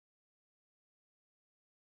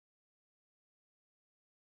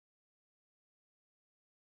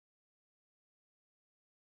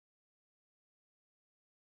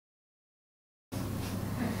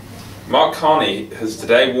Mark Carney has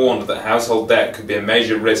today warned that household debt could be a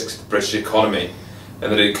major risk to the British economy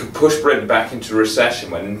and that it could push Britain back into a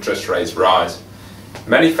recession when interest rates rise.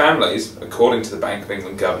 Many families, according to the Bank of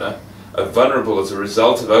England governor, are vulnerable as a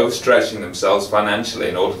result of overstretching themselves financially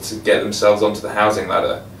in order to get themselves onto the housing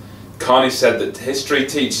ladder. Carney said that history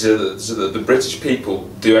teaches us that the British people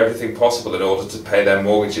do everything possible in order to pay their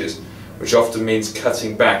mortgages, which often means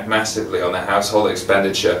cutting back massively on their household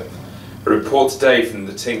expenditure. A report today from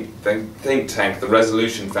the think tank The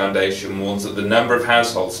Resolution Foundation warns that the number of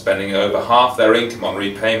households spending over half their income on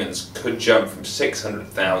repayments could jump from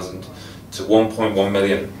 600,000 to 1.1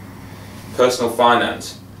 million. Personal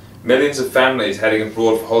finance. Millions of families heading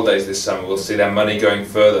abroad for holidays this summer will see their money going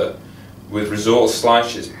further, with resort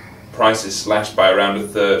prices slashed by around a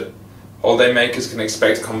third. Holiday makers can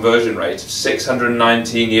expect a conversion rate of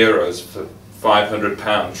 €619 for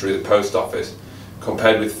 £500 through the post office,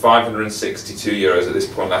 compared with €562 at this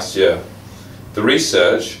point last year. The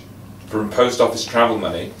research from Post Office Travel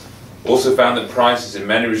Money also found that prices in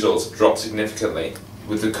many resorts have dropped significantly,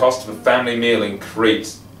 with the cost of a family meal in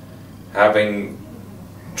Crete having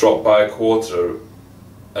dropped by a quarter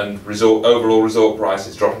and overall resort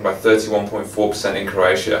prices dropping by 31.4% in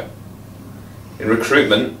Croatia. In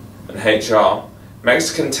recruitment and HR,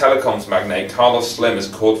 Mexican telecoms magnate Carlos Slim has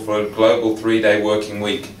called for a global 3-day working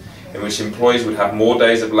week, in which employees would have more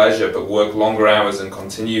days of leisure but work longer hours and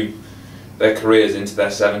continue their careers into their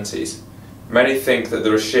 70s. Many think that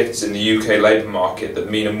there are shifts in the UK labour market that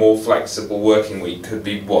mean a more flexible working week could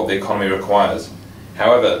be what the economy requires.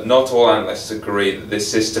 However, not all analysts agree that this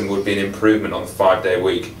system would be an improvement on the 5-day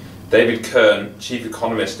week. David Kern, chief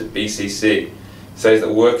economist at BCC, says that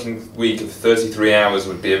a working week of 33 hours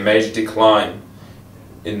would be a major decline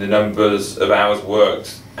in the numbers of hours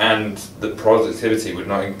worked, and that productivity would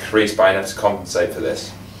not increase by enough to compensate for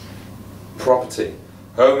this. Property.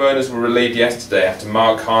 Homeowners were relieved yesterday after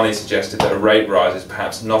Mark Carney suggested that a rate rise is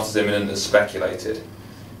perhaps not as imminent as speculated.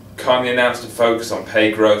 Carney announced a focus on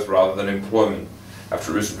pay growth rather than employment,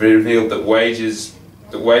 after it was revealed that wage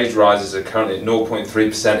rises are currently at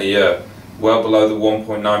 0.3% a year, well below the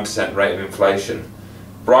 1.9% rate of inflation.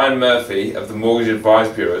 Brian Murphy of the Mortgage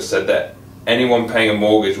Advice Bureau said that anyone paying a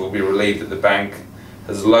mortgage will be relieved that the bank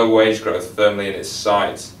has low wage growth firmly in its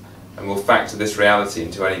sights and will factor this reality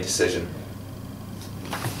into any decision.